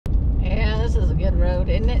road,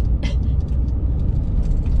 isn't it?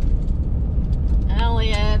 I only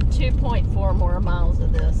have 2.4 more miles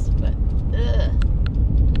of this, but ugh,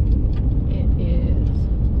 it is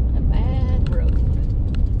a bad road.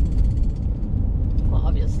 Well,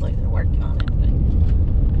 obviously they're working on it, but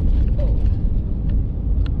oh,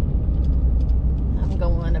 I'm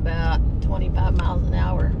going about 25 miles an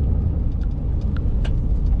hour.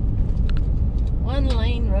 One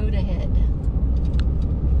lane road ahead.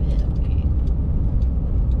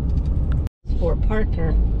 For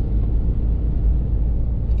Parker.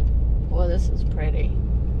 Well, this is pretty.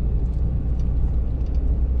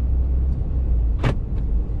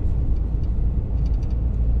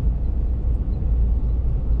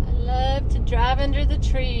 I love to drive under the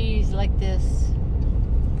trees like this.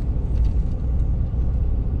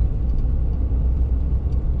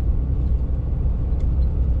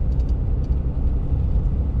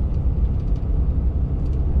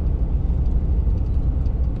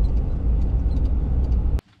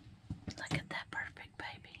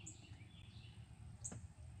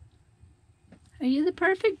 Are you the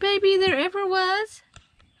perfect baby there ever was?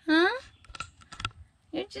 Huh?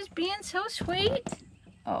 You're just being so sweet.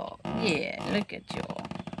 Oh, yeah, look at you.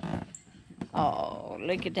 Oh,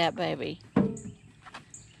 look at that baby.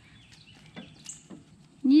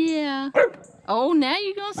 Yeah. Oh, now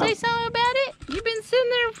you're going to say something about it? You've been sitting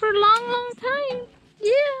there for a long, long time.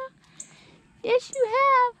 Yeah. Yes, you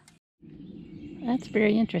have. That's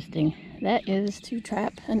very interesting. That is to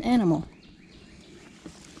trap an animal.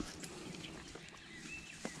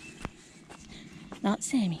 Not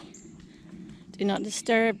Sammy. Do not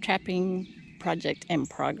disturb, trapping project in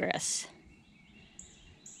progress.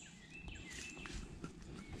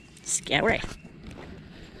 Scary.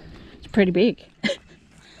 It's pretty big. Is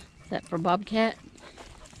that for bobcat?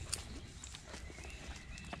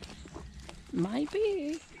 Might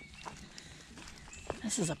be.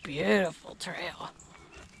 This is a beautiful trail.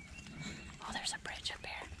 Oh, there's a bridge up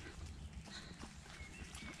here.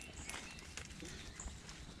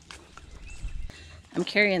 I'm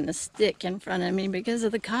carrying the stick in front of me because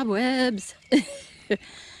of the cobwebs.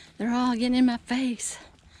 They're all getting in my face.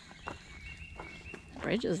 The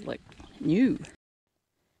bridges look new.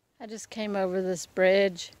 I just came over this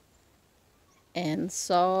bridge and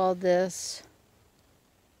saw this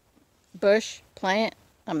bush plant.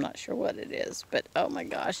 I'm not sure what it is, but oh my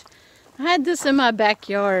gosh. I had this in my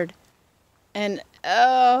backyard and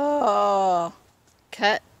oh,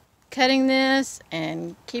 cutting this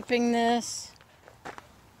and keeping this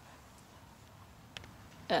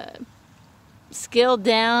scaled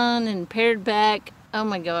down and pared back. Oh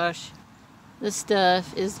my gosh, this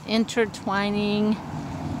stuff is intertwining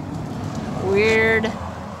weird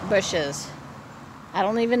bushes. I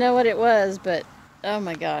don't even know what it was, but oh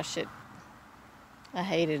my gosh, I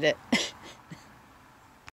hated it.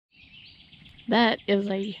 That is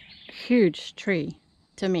a huge tree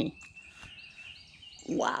to me.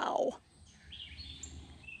 Wow.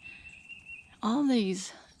 All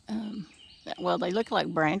these well, they look like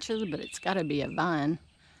branches, but it's got to be a vine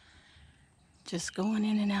just going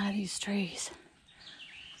in and out of these trees.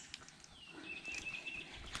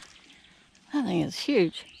 I think it's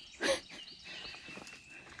huge.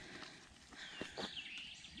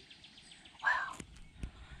 Wow.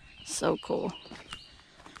 So cool.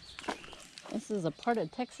 This is a part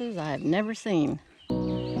of Texas I have never seen.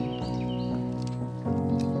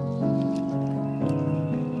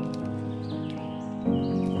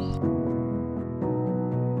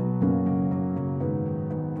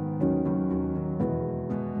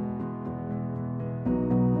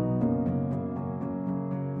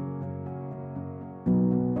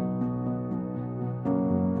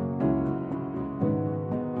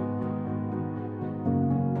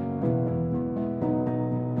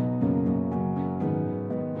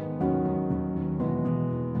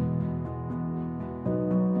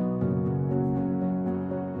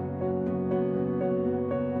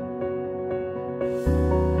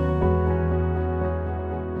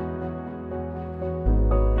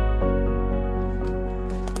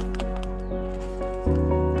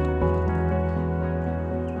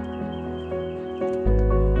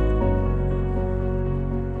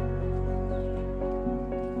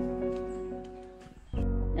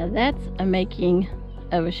 Now that's a making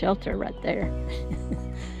of a shelter right there.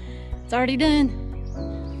 It's already done.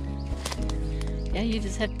 Yeah, you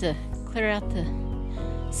just have to clear out the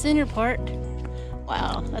center part.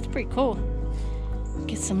 Wow, that's pretty cool.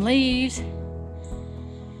 Get some leaves.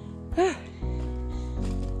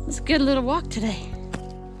 It's a good little walk today.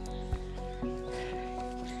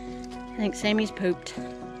 I think Sammy's pooped.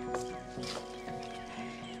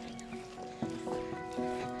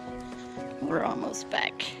 We're almost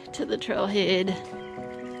back to the trailhead.